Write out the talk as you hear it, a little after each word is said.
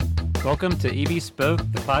Welcome to EB Spoke,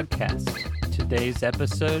 the podcast. Today's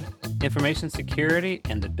episode, information security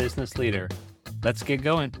and the business leader. Let's get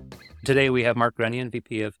going. Today we have Mark Runyon,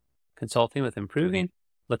 VP of Consulting with Improving.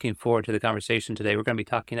 Looking forward to the conversation today. We're going to be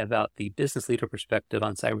talking about the business leader perspective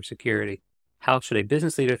on cybersecurity. How should a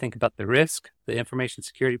business leader think about the risk, the information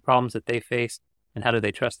security problems that they face, and how do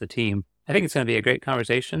they trust the team? I think it's going to be a great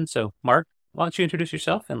conversation. So Mark, why don't you introduce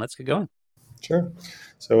yourself and let's get going. Sure.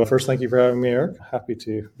 So first, thank you for having me, Eric. Happy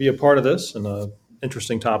to be a part of this and an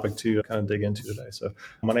interesting topic to kind of dig into today. So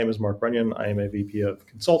my name is Mark Runyon. I am a VP of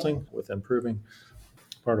Consulting with Improving,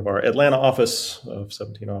 part of our Atlanta office of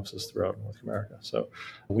 17 offices throughout North America. So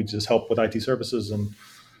we just help with IT services and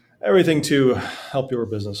everything to help your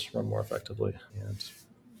business run more effectively and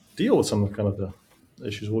deal with some of kind of the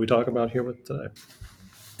issues we'll be talking about here with today.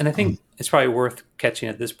 And I think it's probably worth catching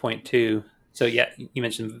at this point too. So yeah, you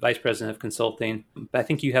mentioned Vice President of Consulting, but I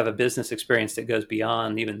think you have a business experience that goes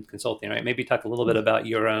beyond even consulting, right? Maybe talk a little bit about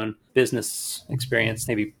your own business experience,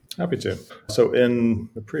 maybe. Happy to. So in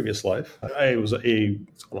the previous life, I was an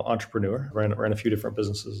entrepreneur, ran a few different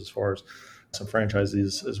businesses as far as some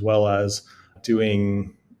franchises, as well as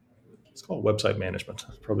doing, it's called website management.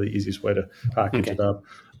 It's probably the easiest way to package it up.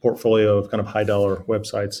 Portfolio of kind of high dollar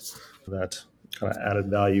websites that kind of added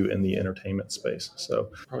value in the entertainment space. So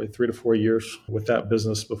probably 3 to 4 years with that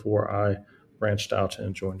business before I branched out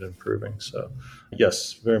and joined Improving. So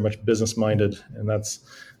yes, very much business minded. And that's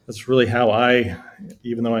really how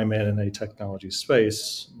even though I'm in a technology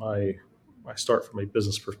space, I start from a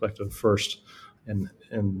business perspective first. And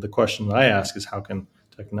the question that I ask is how can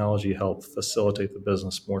technology help facilitate the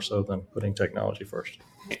business more so than putting technology first?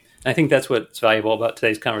 I think that's what's valuable about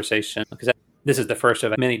today's conversation, because this is the first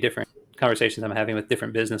of many different conversations I'm having with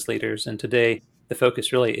different business leaders. And today, the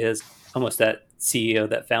focus really is almost that CEO,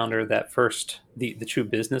 that founder, that first, the true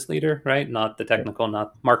business leader, right? Not the technical,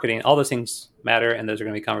 not marketing. All those things matter, and those are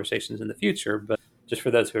going to be conversations in the future. But just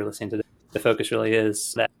for those who are listening today, the focus really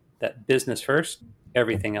is that business first,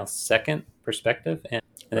 everything else second perspective. And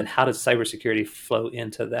then how does cybersecurity flow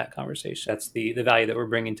into that conversation? That's the value that we're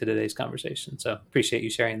bringing to today's conversation. So appreciate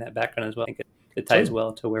you sharing that background as well. I think it ties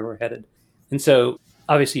well to where we're headed. And so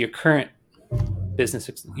obviously your current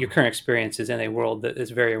experience is in a world that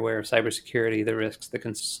is very aware of cybersecurity, the risks,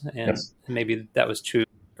 and maybe that was true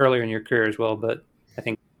earlier in your career as well. But I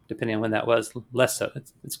think depending on when that was, less so.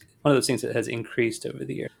 It's one of those things that has increased over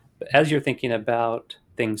the years. But as you're thinking about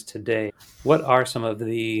things today, what are some of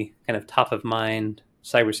the kind of top of mind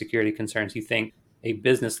cybersecurity concerns you think a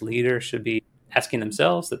business leader should be asking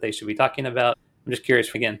themselves, that they should be talking about? I'm just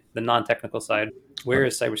curious, again, the non-technical side, where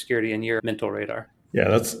is cybersecurity in your mental radar?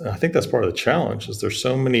 Yeah, I think that's part of the challenge is there's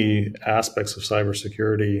so many aspects of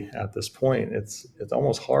cybersecurity at this point. It's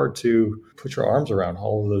almost hard to put your arms around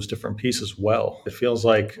all of those different pieces well. It feels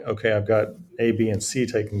like, okay, I've got A, B, and C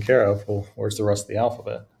taken care of. Well, where's the rest of the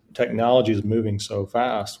alphabet? Technology is moving so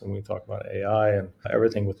fast when we talk about AI and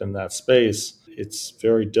everything within that space. It's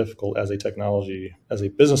very difficult as a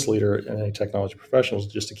business leader and a technology professional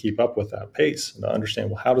just to keep up with that pace and to understand,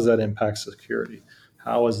 well, how does that impact security?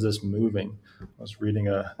 How is this moving? I was reading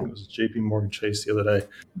it was JP Morgan Chase the other day,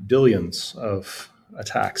 billions of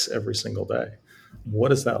attacks every single day. What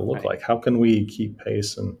does that look like? How can we keep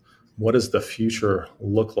pace? And what does the future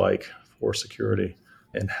look like for security?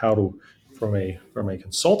 And from a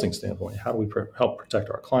consulting standpoint, how do we help protect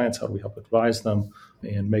our clients? How do we help advise them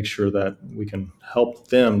and make sure that we can help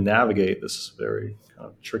them navigate this very kind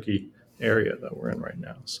of tricky area that we're in right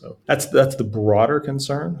now? So that's the broader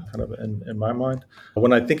concern kind of in my mind.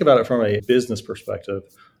 When I think about it from a business perspective,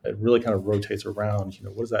 it really kind of rotates around,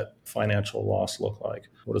 what does that financial loss look like?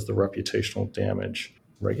 What is the reputational damage?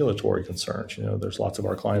 Regulatory concerns. There's lots of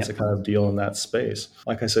our clients that kind of deal in that space.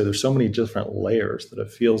 Like I say, there's so many different layers that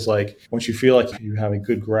it feels like once you feel like you have a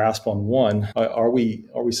good grasp on one, are we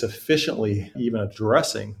sufficiently even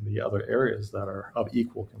addressing the other areas that are of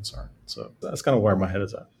equal concern? So that's kind of where my head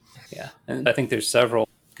is at. Yeah, and I think there's several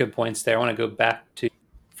good points there. I want to go back to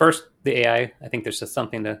first the AI. I think there's just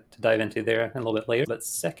something to dive into there a little bit later. But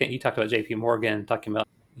second, you talked about JP Morgan, talking about,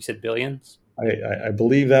 you said billions? I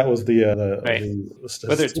believe that was the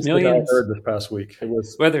whether it's millions, I heard this past week. It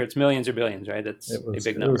was whether it's millions or billions, right? It's a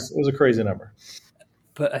big number. It was a crazy number.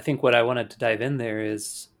 But I think what I wanted to dive in there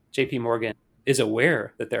is JP Morgan is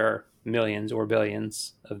aware that there are millions or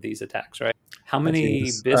billions of these attacks, right? How many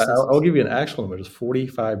businesses? I'll give you an actual number. It's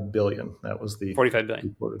 45 billion. That was the 45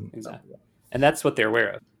 billion. Exactly. And that's what they're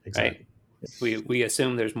aware of, exactly. Right? We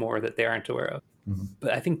assume there's more that they aren't aware of. Mm-hmm.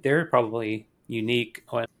 But I think they're probably unique,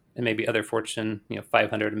 and maybe other Fortune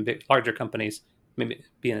 500 and larger companies maybe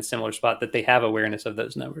be in a similar spot, that they have awareness of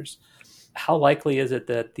those numbers. How likely is it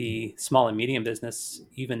that the small and medium business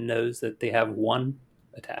even knows that they have one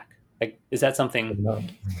attack? Like, is that something, No.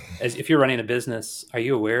 as if you're running a business, are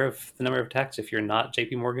you aware of the number of attacks if you're not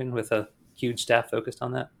JP Morgan with a huge staff focused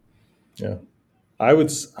on that? Yeah. I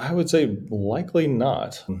would say likely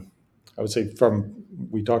not. I would say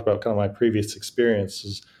we talked about kind of my previous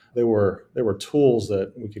experiences. There were tools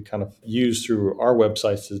that we could kind of use through our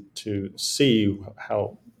websites to see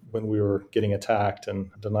how when we were getting attacked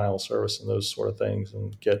and denial of service and those sort of things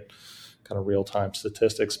and get kind of real time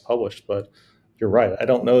statistics published. But you're right. I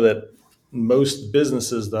don't know that most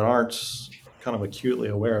businesses that aren't kind of acutely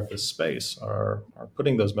aware of this space are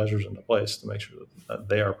putting those measures into place to make sure that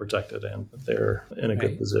they are protected and that they're in a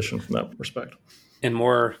good Right. position from that perspective. And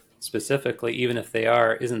more specifically, even if they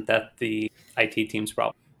are, isn't that the IT team's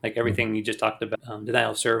problem? Like everything you just talked about,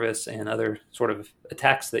 denial of service and other sort of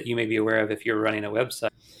attacks that you may be aware of if you're running a website,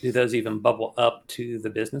 do those even bubble up to the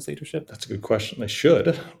business leadership? That's a good question. They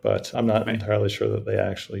should, but I'm not Right. entirely sure that they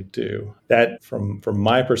actually do. That, from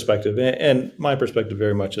my perspective, and my perspective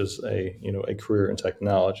very much as a career in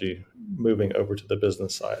technology, moving over to the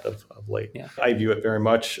business side of late. Yeah. I view it very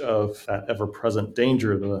much of that ever-present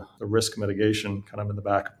danger, the risk mitigation kind of in the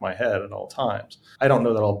back of my head at all times. I don't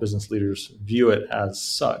know that all business leaders view it as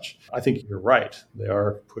such. I think you're right. They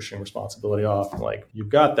are pushing responsibility off. Like, you've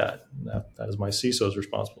got that. That is my CISO's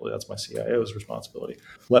responsibility. That's my CIO's responsibility.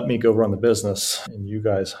 Let me go run the business, and you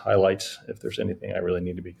guys highlight if there's anything I really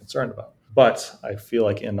need to be concerned about. But I feel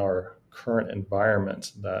like in our current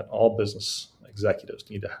environment that all business executives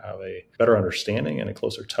need to have a better understanding and a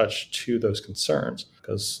closer touch to those concerns,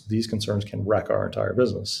 because these concerns can wreck our entire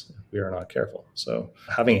business if we are not careful. So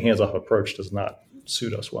having a hands-off approach does not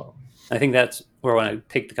suit us well. I think that's where I want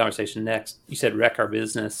to take the conversation next. You said wreck our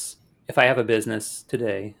business. If I have a business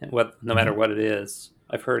today, no matter what it is,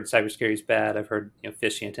 I've heard cybersecurity is bad. I've heard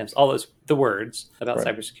phishing attempts, all the words about Right.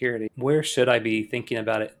 cybersecurity. Where should I be thinking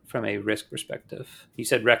about it from a risk perspective? You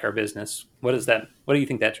said wreck our business. What is that? What do you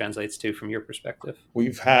think that translates to from your perspective?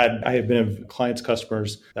 I have been in clients,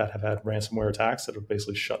 customers that have had ransomware attacks that have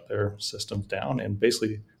basically shut their systems down and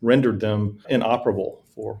basically rendered them inoperable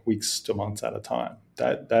for weeks to months at a time.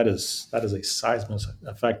 That is a seismic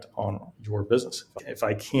effect on your business. If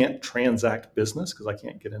I can't transact business because I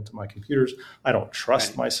can't get into my computers, I don't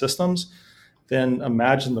trust Right. my systems, then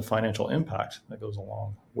imagine the financial impact that goes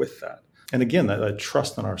along with that. And again, that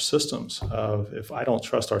trust in our systems. If I don't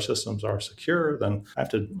trust our systems are secure, then I have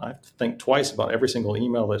to think twice about every single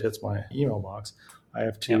email that hits my email box. I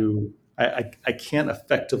have to. I can't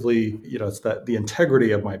effectively, it's that the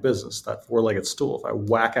integrity of my business, that four-legged stool. If I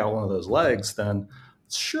whack out one of those legs, then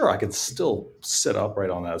sure, I could still sit upright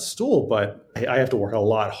on that stool, but I have to work a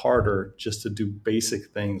lot harder just to do basic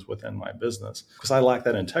things within my business because I lack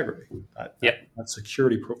that integrity. That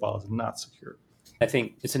security profile is not secure. I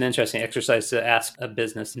think it's an interesting exercise to ask a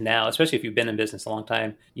business now, especially if you've been in business a long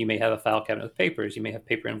time. You may have a file cabinet with papers. You may have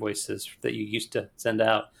paper invoices that you used to send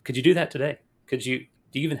out. Could you do that today? Do you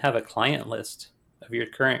even have a client list of your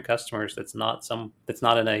current customers that's not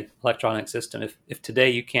in a electronic system? If today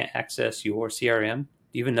you can't access your CRM,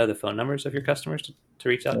 do you even know the phone numbers of your customers to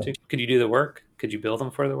reach out to? Could you do the work? Could you bill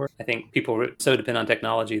them for the work? I think people so depend on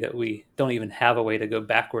technology that we don't even have a way to go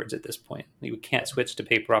backwards at this point. We can't switch to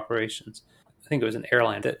paper operations. I think it was an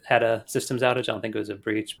airline that had a systems outage. I don't think it was a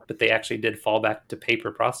breach, but they actually did fall back to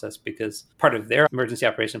paper process because part of their emergency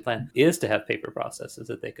operation plan is to have paper processes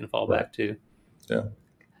that they can fall back to. Yeah.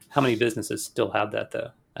 How many businesses still have that,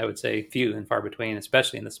 though? I would say few and far between,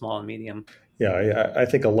 especially in the small and medium. Yeah, I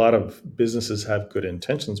think a lot of businesses have good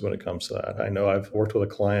intentions when it comes to that. I know I've worked with a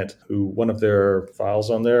client who one of their files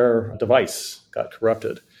on their device got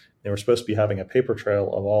corrupted. They were supposed to be having a paper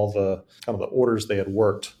trail of all the kind of the orders they had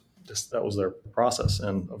worked. That was their process.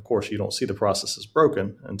 And of course, you don't see the process is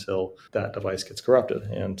broken until that device gets corrupted.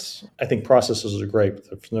 And I think processes are great, but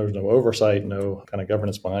if there's no oversight, no kind of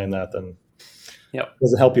governance behind that, then it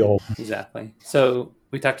doesn't help you all. Exactly. So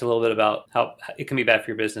we talked a little bit about how it can be bad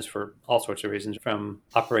for your business for all sorts of reasons. From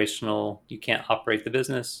operational, you can't operate the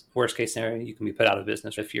business. Worst case scenario, you can be put out of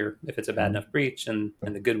business if it's a bad enough breach and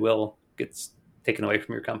the goodwill gets taken away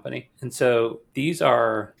from your company. And so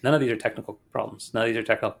none of these are technical problems. None of these are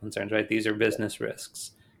technical concerns, right? These are business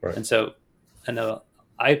risks. Right. And so I know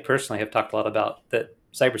I personally have talked a lot about that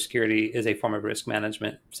cybersecurity is a form of risk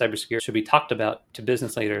management. Cybersecurity should be talked about to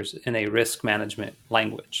business leaders in a risk management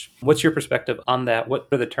language. What's your perspective on that? What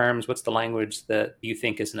are the terms? What's the language that you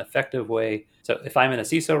think is an effective way? So if I'm in a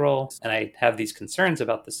CISO role and I have these concerns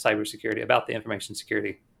about the cybersecurity, about the information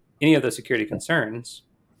security, any of those security concerns,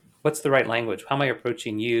 what's the right language? How am I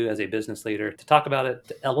approaching you as a business leader to talk about it,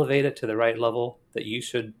 to elevate it to the right level that you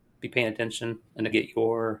should be paying attention and to get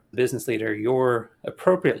your business leader your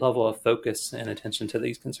appropriate level of focus and attention to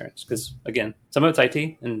these concerns? Because again, some of it's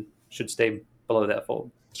IT and should stay below that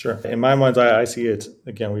fold. Sure. In my mind, I see it,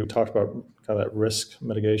 again, we talked about kind of that risk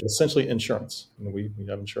mitigation, essentially insurance. We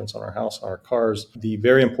have insurance on our house, on our cars, the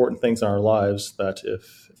very important things in our lives that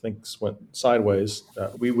if things went sideways,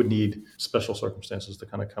 we would need special circumstances to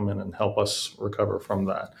kind of come in and help us recover from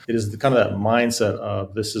that. It is kind of that mindset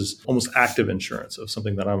of this is almost active insurance of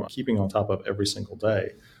something that I'm keeping on top of every single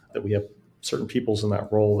day, that we have certain peoples in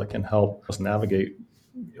that role that can help us navigate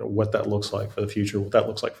what that looks like for the future, what that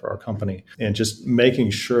looks like for our company, and just making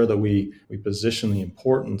sure that we position the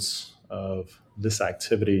importance of this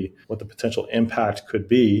activity, what the potential impact could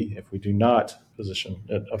be if we do not position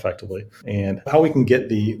it effectively, and how we can get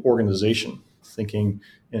the organization thinking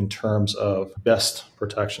in terms of best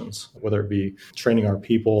protections, whether it be training our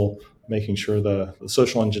people, making sure the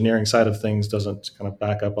social engineering side of things doesn't kind of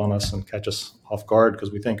back up on us and catch us off guard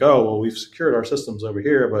because we think, oh, well, we've secured our systems over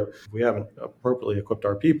here, but if we haven't appropriately equipped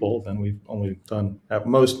our people, then we've only done at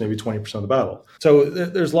most maybe 20% of the battle. So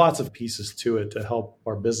there's lots of pieces to it to help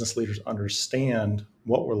our business leaders understand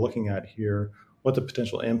what we're looking at here, what the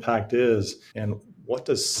potential impact is, and what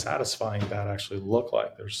does satisfying that actually look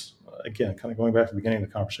like. There's, again, kind of going back to the beginning of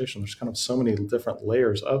the conversation, there's kind of so many different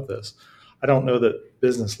layers of this. I don't know that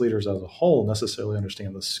business leaders as a whole necessarily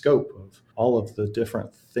understand the scope of all of the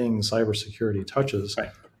different things cybersecurity touches. Right.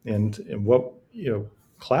 And what,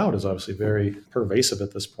 cloud is obviously very pervasive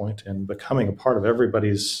at this point and becoming a part of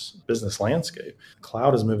everybody's business landscape.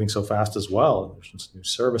 Cloud is moving so fast as well. There's new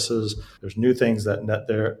services, there's new things that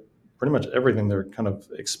they're pretty much everything they're kind of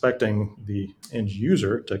expecting the end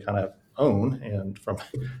user to kind of own. And from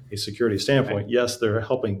a security standpoint, yes, they're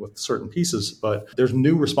helping with certain pieces, but there's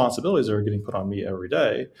new responsibilities that are getting put on me every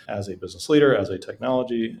day as a business leader, as a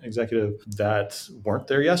technology executive that weren't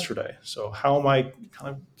there yesterday. So how am I kind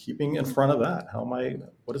of keeping in front of that?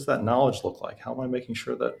 What does that knowledge look like? How am I making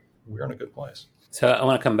sure that we're in a good place? So I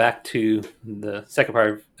want to come back to the second part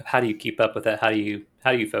of how do you keep up with that? How do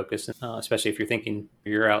you focus, especially if you're thinking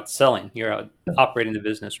you're out selling, you're out operating the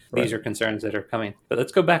business. Right. These are concerns that are coming. But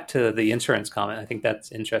let's go back to the insurance comment. I think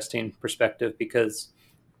that's interesting perspective because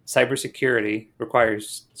cybersecurity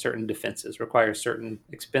requires certain defenses, requires certain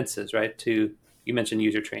expenses, right? You mentioned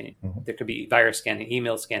user training. Mm-hmm. There could be virus scanning,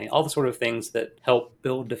 email scanning, all the sort of things that help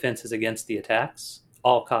build defenses against the attacks,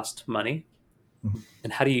 all cost money. Mm-hmm.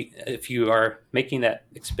 And how do you, if you are making that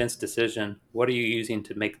expense decision, what are you using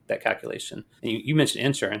to make that calculation? And you mentioned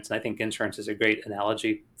insurance, and I think insurance is a great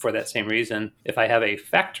analogy for that same reason. If I have a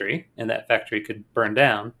factory and that factory could burn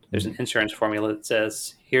down, there's an insurance formula that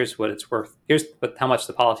says, here's what it's worth. Here's how much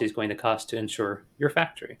the policy is going to cost to insure your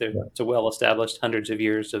factory. It's a well-established hundreds of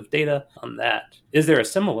years of data on that. Is there a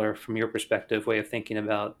similar, from your perspective, way of thinking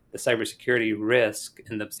about the cybersecurity risk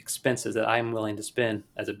and the expenses that I'm willing to spend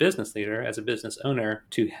as a business leader, as a business owner,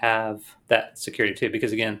 to have that security too?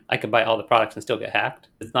 Because again, I could buy all the products and still get hacked.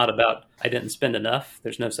 It's not about I didn't spend enough.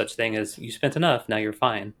 There's no such thing as you spent enough, now you're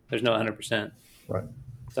fine. There's no 100%. Right.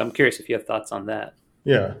 So I'm curious if you have thoughts on that.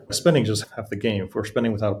 Yeah, spending just half the game. If we're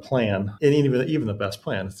spending without a plan, and even the best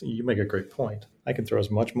plan, you make a great point. I can throw as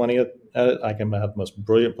much money at it. I can have the most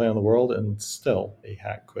brilliant plan in the world, and still a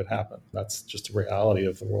hack could happen. That's just a reality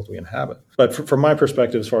of the world we inhabit. But from my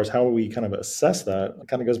perspective, as far as how we kind of assess that, it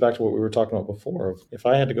kind of goes back to what we were talking about before. If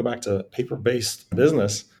I had to go back to paper-based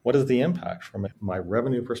business, what is the impact from my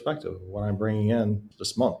revenue perspective, what I'm bringing in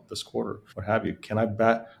this month, this quarter, what have you?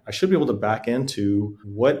 I should be able to back into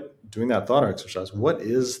doing that thought exercise, what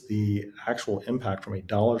is the actual impact from a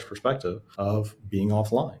dollars perspective of being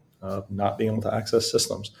offline, of not being able to access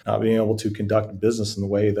systems, not being able to conduct business in the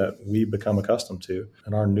way that we become accustomed to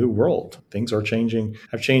in our new world. Things are changing,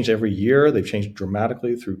 have changed every year. They've changed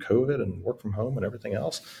dramatically through COVID and work from home and everything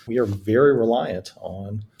else. We are very reliant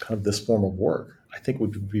on kind of this form of work. I think it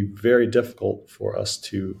would be very difficult for us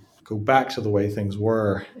to go back to the way things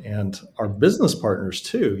were, and our business partners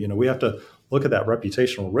too. We have to look at that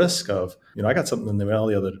reputational risk of, I got something in the mail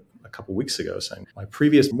a couple of weeks ago saying my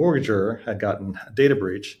previous mortgager had gotten a data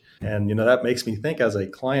breach. And, that makes me think as a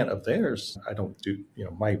client of theirs, I don't do,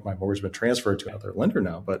 my mortgage has been transferred to another lender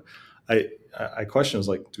now, but I question is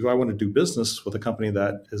like, do I want to do business with a company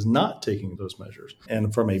that is not taking those measures?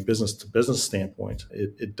 And from a business to business standpoint,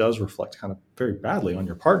 it does reflect kind of very badly on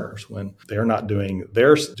your partners when they're not doing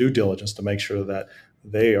their due diligence to make sure that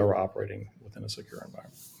they are operating with within a secure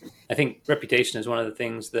environment. I think reputation is one of the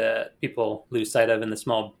things that people lose sight of in the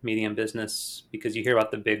small, medium business, because you hear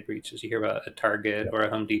about the big breaches. You hear about a Target or a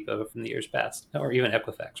Home Depot from the years past, or even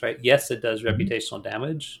Equifax, right? Yes, it does reputational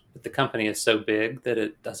damage, but the company is so big that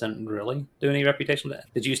it doesn't really do any reputational damage.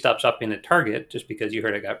 Did you stop shopping at Target just because you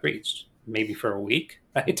heard it got breached? Maybe for a week,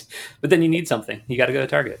 right? But then you need something. You got to go to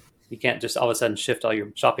Target. You can't just all of a sudden shift all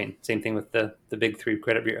your shopping. Same thing with the big three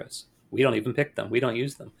credit bureaus. We don't even pick them. We don't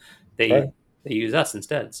use them. They use us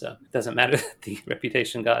instead. So it doesn't matter that the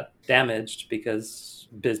reputation got damaged, because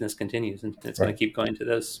business continues and it's going to keep going to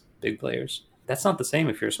those big players. That's not the same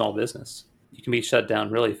if you're a small business. You can be shut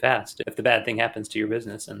down really fast if the bad thing happens to your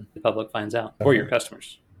business and the public finds out, or your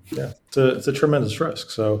customers. Yeah, it's a tremendous risk.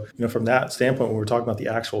 So, from that standpoint, when we're talking about the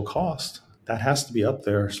actual cost, that has to be up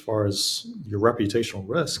there as far as your reputational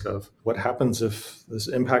risk of what happens if this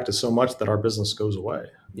impact is so much that our business goes away.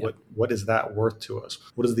 Yeah. What is that worth to us?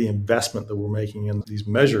 What is the investment that we're making in these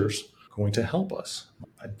measures going to help us?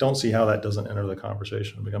 I don't see how that doesn't enter the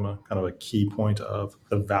conversation and become a kind of a key point of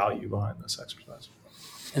the value behind this exercise.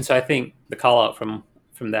 And so I think the call out from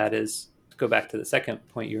that is to go back to the second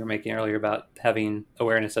point you were making earlier about having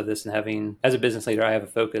awareness of this and having, as a business leader, I have a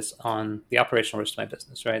focus on the operational risk to my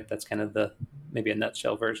business, right? That's kind of maybe a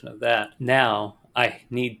nutshell version of that. Now I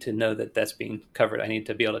need to know that that's being covered. I need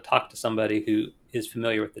to be able to talk to somebody who is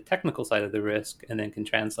familiar with the technical side of the risk and then can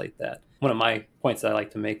translate that. One of my points that I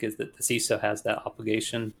like to make is that the CISO has that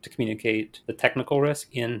obligation to communicate the technical risk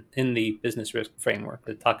in the business risk framework,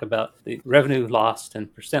 to talk about the revenue lost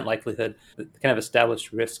and percent likelihood, the kind of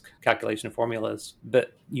established risk calculation formulas.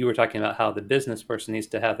 But you were talking about how the business person needs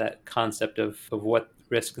to have that concept of what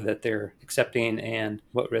risk that they're accepting and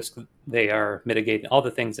what risk they are mitigating, all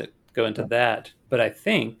the things that go into that. But I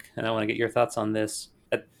think, and I want to get your thoughts on this,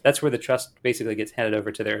 that's where the trust basically gets handed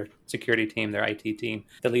over to their security team, their IT team,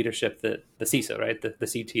 the leadership, the CISO, right? The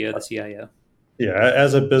CTO, the CIO. Yeah,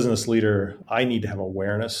 as a business leader, I need to have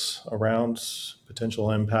awareness around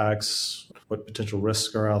potential impacts, what potential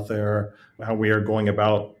risks are out there, how we are going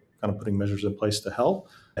about kind of putting measures in place to help.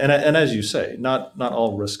 And as you say, not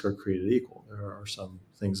all risks are created equal. There are some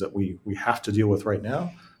things that we have to deal with right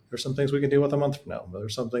now. There's some things we can deal with a month from now.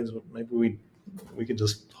 There's some things maybe we can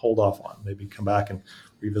just hold off on, maybe come back and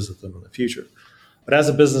revisit them in the future. But as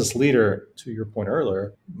a business leader, to your point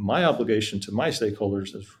earlier, my obligation to my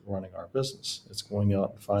stakeholders is running our business. It's going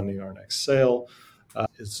out and finding our next sale.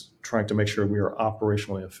 It's trying to make sure we are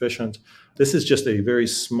operationally efficient. This is just a very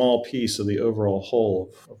small piece of the overall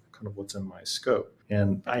whole of kind of what's in my scope.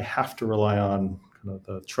 And I have to rely on kind of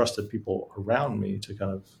the trusted people around me to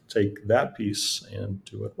kind of take that piece and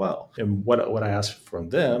do it well. And what I ask from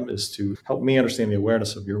them is to help me understand the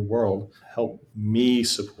awareness of your world, help me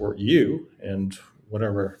support you and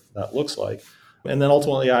whatever that looks like. And then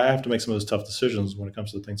ultimately, I have to make some of those tough decisions when it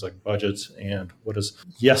comes to things like budgets and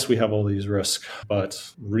yes, we have all these risks,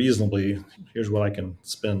 but reasonably, here's what I can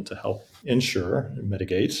spend to help ensure and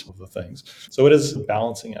mitigate the things. So it is a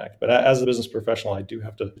balancing act. But as a business professional, I do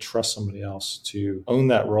have to trust somebody else to own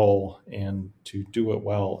that role and to do it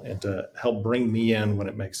well and to help bring me in when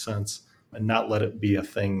it makes sense and not let it be a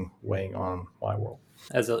thing weighing on my world.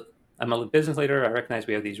 I'm a business leader, I recognize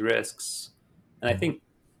we have these risks. And I think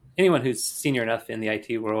anyone who's senior enough in the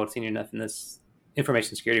IT world, senior enough in this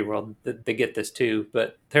information security world, they get this too.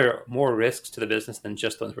 But there are more risks to the business than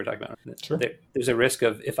just the ones we're talking about. Sure. There's a risk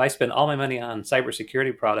of, if I spend all my money on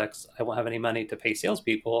cybersecurity products, I won't have any money to pay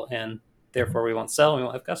salespeople, and therefore we won't sell, we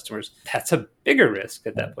won't have customers. That's a bigger risk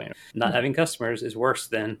at that point. Not having customers is worse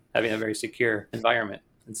than having a very secure environment.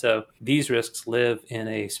 And so these risks live in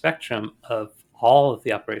a spectrum of all of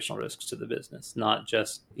the operational risks to the business, not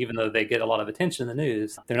just, even though they get a lot of attention in the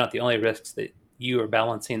news, they're not the only risks that you are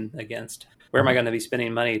balancing against. Where am I going to be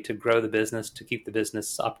spending money to grow the business, to keep the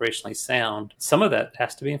business operationally sound? Some of that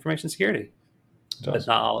has to be information security, but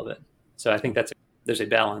not all of it. So I think there's a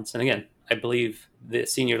balance. And again, I believe the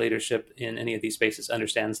senior leadership in any of these spaces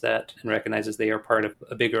understands that and recognizes they are part of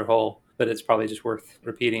a bigger whole, but it's probably just worth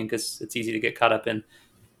repeating because it's easy to get caught up in,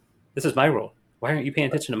 this is my world. Why aren't you paying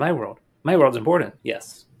attention to my world? My world's important,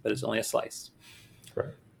 yes, but it's only a slice.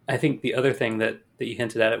 Right. I think the other thing that you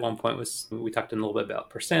hinted at one point was, we talked a little bit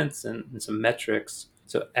about percents and some metrics.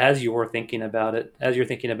 So as you're thinking about it, as you're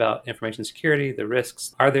thinking about information security, the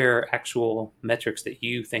risks, are there actual metrics that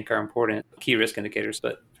you think are important, key risk indicators,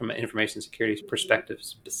 but from an information security perspective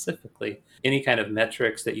specifically, any kind of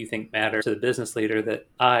metrics that you think matter to the business leader that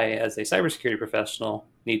I, as a cybersecurity professional,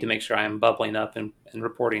 need to make sure I'm bubbling up and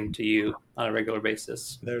reporting to you on a regular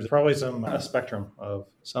basis? There's probably a spectrum of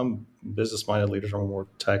some business-minded leaders are more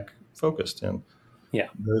tech-focused, and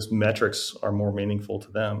those metrics are more meaningful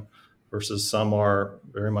to them. versus some are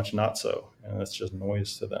very much not so, and it's just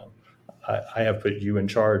noise to them. I have put you in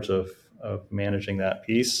charge of managing that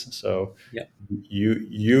piece, so Yeah.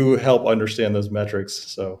 you help understand those metrics,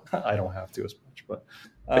 so I don't have to as much. But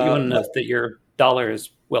you want to know that your dollar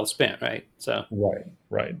is well spent, right? So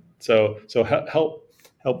right. So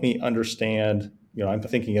help me understand. I'm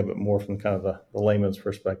thinking of it more from kind of the layman's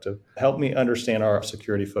perspective. Help me understand our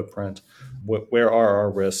security footprint. Where are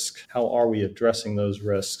our risks? How are we addressing those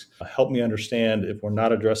risks? Help me understand if we're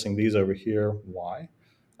not addressing these over here, why?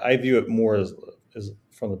 I view it more as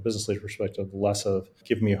from the business leader perspective, less of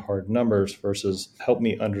give me hard numbers versus help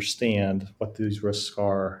me understand what these risks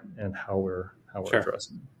are and how we're Sure.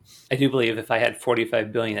 addressing them. I do believe if I had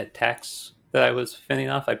 45 billion at tax that I was fending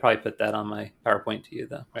off, I'd probably put that on my PowerPoint to you,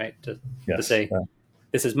 though, right? To say,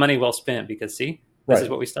 this is money well spent because, see, this is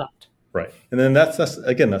what we stopped. Right. And then that's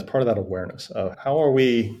part of that awareness of how are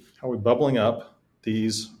we bubbling up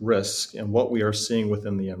these risks and what we are seeing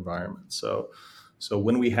within the environment. So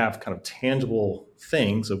when we have kind of tangible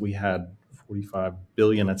things, if we had 45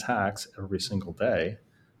 billion attacks every single day,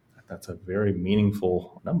 that's a very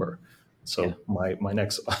meaningful number. So my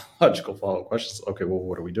next logical follow-up question is, okay, well,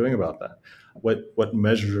 what are we doing about that? What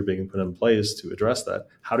measures are being put in place to address that?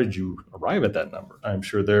 How did you arrive at that number? I'm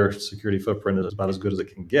sure their security footprint is about as good as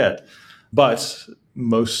it can get. But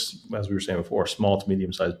most, as we were saying before, small to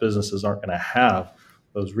medium-sized businesses aren't going to have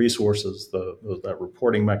those resources, that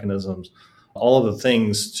reporting mechanisms, all of the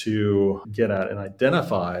things to get at and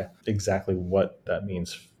identify exactly what that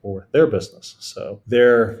means for their business. So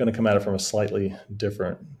they're going to come at it from a slightly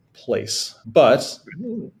different place, but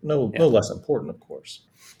no less important, of course.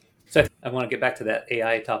 So I want to get back to that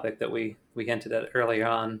AI topic that we hinted at earlier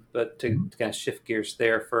on, but to kind of shift gears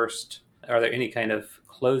there first, are there any kind of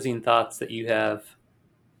closing thoughts that you have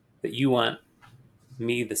that you want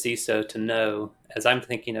me, the CISO, to know as I'm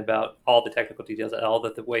thinking about all the technical details, all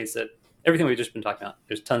the ways that everything we've just been talking about?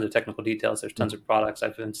 There's tons of technical details. There's tons of products.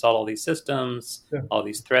 I've installed all these systems, all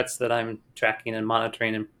these threats that I'm tracking and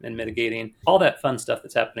monitoring and mitigating, all that fun stuff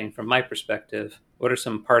that's happening from my perspective. What are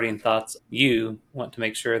some parting thoughts you want to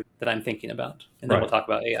make sure that I'm thinking about? And then we'll talk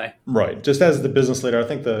about AI. Right. Just as the business leader, I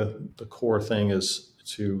think the core thing is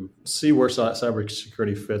to see where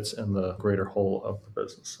cybersecurity fits in the greater whole of the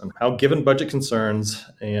business and how, given budget concerns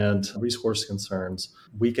and resource concerns,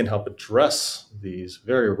 we can help address these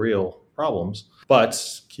very real problems,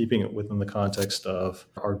 but keeping it within the context of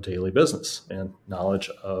our daily business and knowledge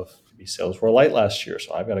of sales were light last year,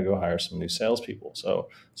 so I've got to go hire some new salespeople. So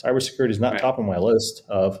cybersecurity is not top of my list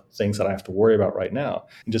of things that I have to worry about right now.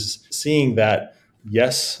 And just seeing that,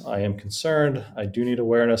 yes, I am concerned. I do need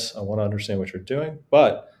awareness. I want to understand what you're doing.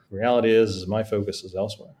 But the reality is my focus is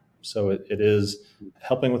elsewhere. So it is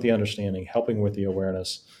helping with the understanding, helping with the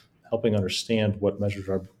awareness, helping understand what measures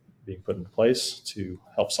are being put into place to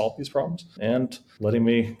help solve these problems, and letting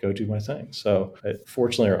me go do my thing. So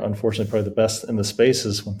fortunately or unfortunately, probably the best in the space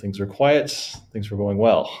is when things are quiet, things are going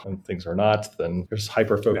well. When things are not, then there's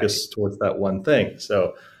hyper-focus towards that one thing.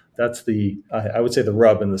 So that's I would say the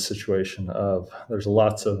rub in this situation of there's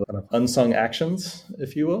lots of kind of unsung actions,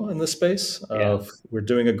 if you will, in this space of we're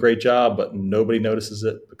doing a great job, but nobody notices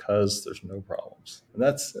it because there's no problems. And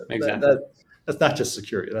that's not just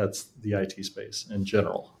security, that's the IT space in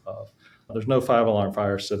general. There's no 5-alarm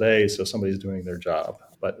fires today, so somebody's doing their job.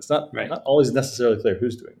 But it's not always necessarily clear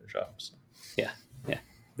who's doing their job. So. Yeah.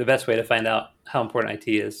 The best way to find out how important IT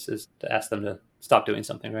is to ask them to stop doing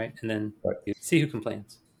something, right? And then see who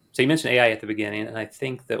complains. So you mentioned AI at the beginning, and I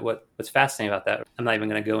think that what's fascinating about that, I'm not even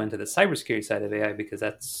going to go into the cybersecurity side of AI because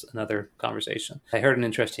that's another conversation. I heard an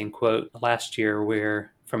interesting quote last year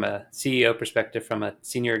where, from a CEO perspective, from a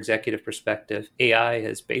senior executive perspective, AI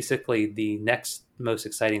is basically the next most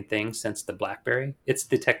exciting thing since the BlackBerry. It's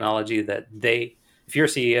the technology that if you're a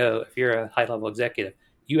CEO, if you're a high-level executive,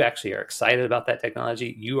 you actually are excited about that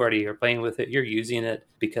technology. You already are playing with it. You're using it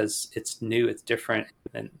because it's new, it's different,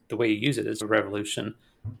 and the way you use it is a revolution.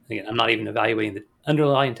 Again, I'm not even evaluating the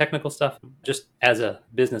underlying technical stuff. Just as a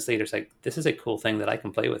business leader, it's like, this is a cool thing that I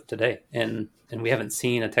can play with today. And we haven't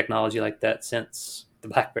seen a technology like that since the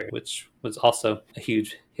BlackBerry, which was also a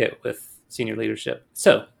huge hit with senior leadership.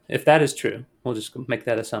 So if that is true, we'll just make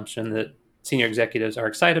that assumption that senior executives are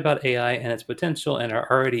excited about AI and its potential and are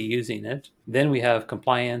already using it. Then we have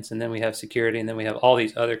compliance, and then we have security, and then we have all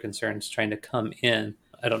these other concerns trying to come in.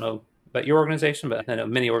 I don't know about your organization, but I know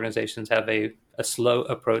many organizations have a slow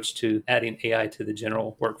approach to adding AI to the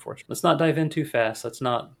general workforce. Let's not dive in too fast. Let's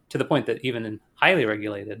not, to the point that even in highly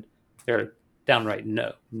regulated, they're downright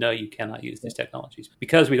no, you cannot use these technologies.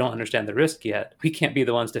 Because we don't understand the risk yet, we can't be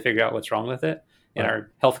the ones to figure out what's wrong with it. In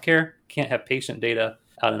our healthcare, can't have patient data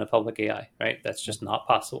out in a public AI, right? That's just not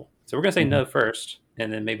possible. So we're going to say no first,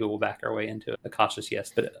 and then maybe we'll back our way into a cautious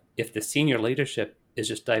yes. But if the senior leadership is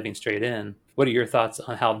just diving straight in, what are your thoughts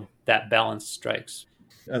on how that balance strikes?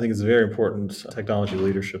 I think it's very important technology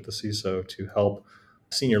leadership, the CISO, to help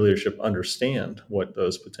senior leadership understand what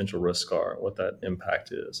those potential risks are, what that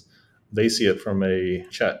impact is. They see it from a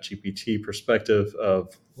ChatGPT perspective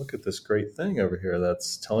of, look at this great thing over here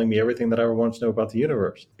that's telling me everything that I ever wanted to know about the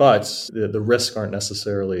universe. But the risks aren't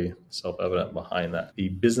necessarily self-evident behind that. The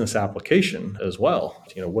business application as well,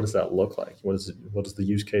 what does that look like? What is the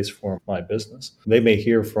use case for my business? They may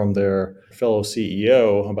hear from their fellow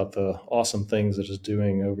CEO about the awesome things that it's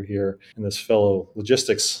doing over here in this fellow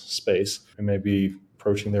logistics space, and maybe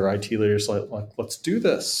approaching their IT leaders like let's do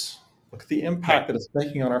this. Look at the impact that it's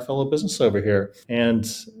making on our fellow business over here. And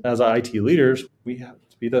as IT leaders, we have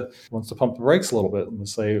to be the ones to pump the brakes a little bit and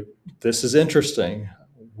say, this is interesting.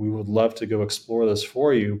 We would love to go explore this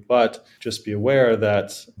for you, but just be aware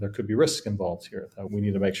that there could be risks involved here that we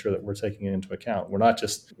need to make sure that we're taking it into account. We're not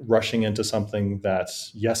just rushing into something that,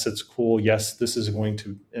 yes, it's cool. Yes, this is going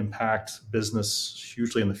to impact business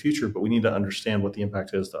hugely in the future, but we need to understand what the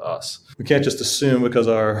impact is to us. We can't just assume because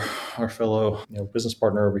our fellow business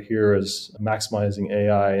partner over here is maximizing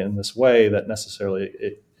AI in this way that necessarily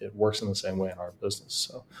it works in the same way in our business.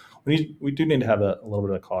 So we do need to have a little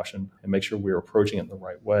bit of caution and make sure we're approaching it in the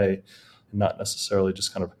right way and not necessarily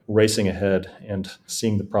just kind of racing ahead and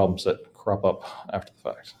seeing the problems that crop up after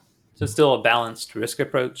the fact. So still a balanced risk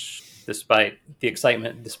approach, despite the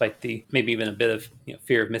excitement, despite the maybe even a bit of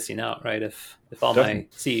fear of missing out, right? If all Definitely.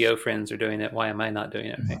 My CEO friends are doing it, why am I not doing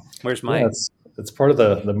it? Right? Where's my... It's part of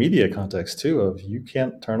the media context too, of you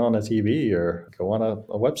can't turn on a TV or go on a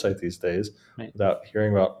website these days without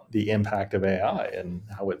hearing about the impact of AI and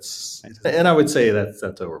how it's, and I would say that's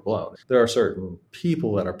overblown. There are certain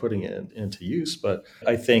people that are putting it into use, but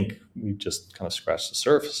I think we just kind of scratched the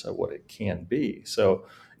surface of what it can be. So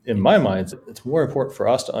in my mind, it's more important for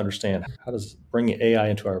us to understand how does bringing AI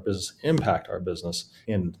into our business impact our business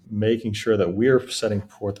and making sure that we're setting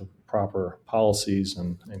forth the proper policies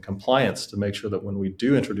and compliance to make sure that when we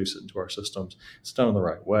do introduce it into our systems, it's done in the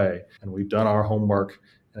right way. And we've done our homework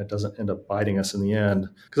and it doesn't end up biting us in the end.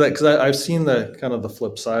 Because I've seen the kind of the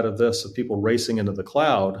flip side of this, of people racing into the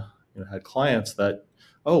cloud, had clients that,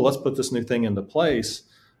 let's put this new thing into place,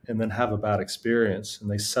 and then have a bad experience. And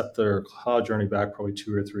they set their cloud journey back probably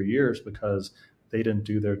 2 or 3 years because they didn't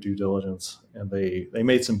do their due diligence and they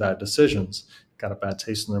made some bad decisions, got a bad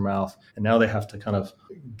taste in their mouth. And now they have to kind of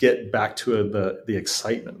get back to the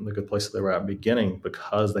excitement and the good place that they were at the beginning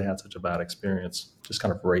because they had such a bad experience, just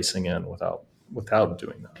kind of racing in without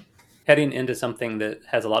doing that. Heading into something that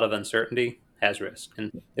has a lot of uncertainty has risk.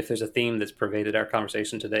 And if there's a theme that's pervaded our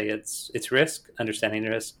conversation today, it's risk, understanding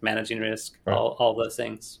risk, managing risk, right. all those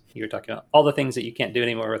things you were talking about, all the things that you can't do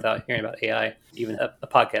anymore without hearing about AI. Even a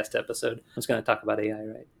podcast episode was going to talk about AI,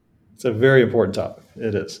 right? It's a very important topic.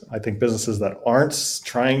 It is. I think businesses that aren't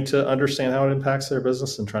trying to understand how it impacts their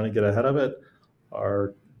business and trying to get ahead of it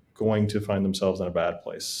are going to find themselves in a bad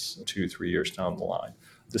place 2-3 years down the line.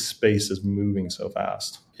 The space is moving so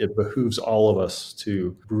fast. It behooves all of us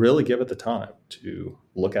to really give it the time to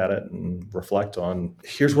look at it and reflect on,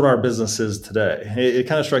 here's what our business is today. It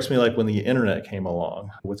kind of strikes me like when the internet came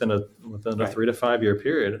along, within a 3 to 5 year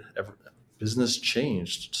period, business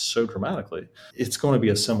changed so dramatically. It's going to be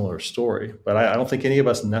a similar story, but I don't think any of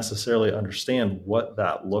us necessarily understand what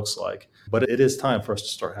that looks like. But it is time for us to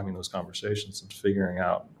start having those conversations and figuring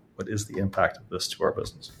out what is the impact of this to our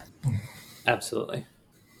business. Absolutely.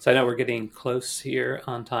 So I know we're getting close here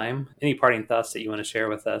on time. Any parting thoughts that you want to share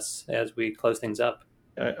with us as we close things up?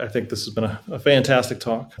 I think this has been a fantastic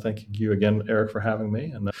talk. Thank you again, Eric, for having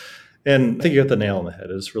me. And I think you hit the nail on the head.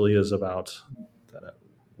 It really is about that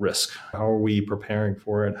risk. How are we preparing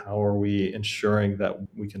for it? How are we ensuring that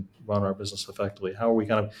we can run our business effectively? How are we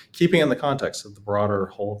kind of keeping in the context of the broader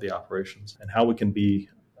whole of the operations and how we can be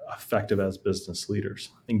effective as business leaders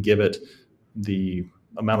and give it the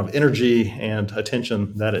amount of energy and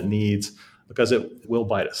attention that it needs, because it will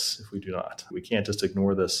bite us if we do not. We can't just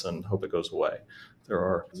ignore this and hope it goes away. There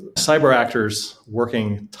are cyber actors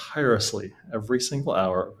working tirelessly every single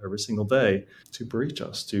hour, every single day to breach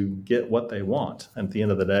us, to get what they want. And at the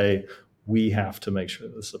end of the day, we have to make sure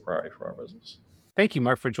this is a priority for our business. Thank you,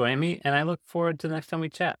 Mark, for joining me, and I look forward to the next time we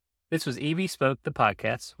chat. This was EV Spoke, the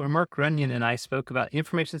podcast, where Mark Runyon and I spoke about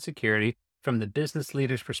information security from the business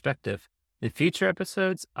leader's perspective. In future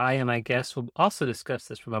episodes, I and my guests will also discuss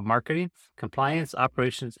this from a marketing, compliance,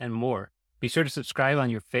 operations, and more. Be sure to subscribe on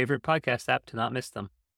your favorite podcast app to not miss them.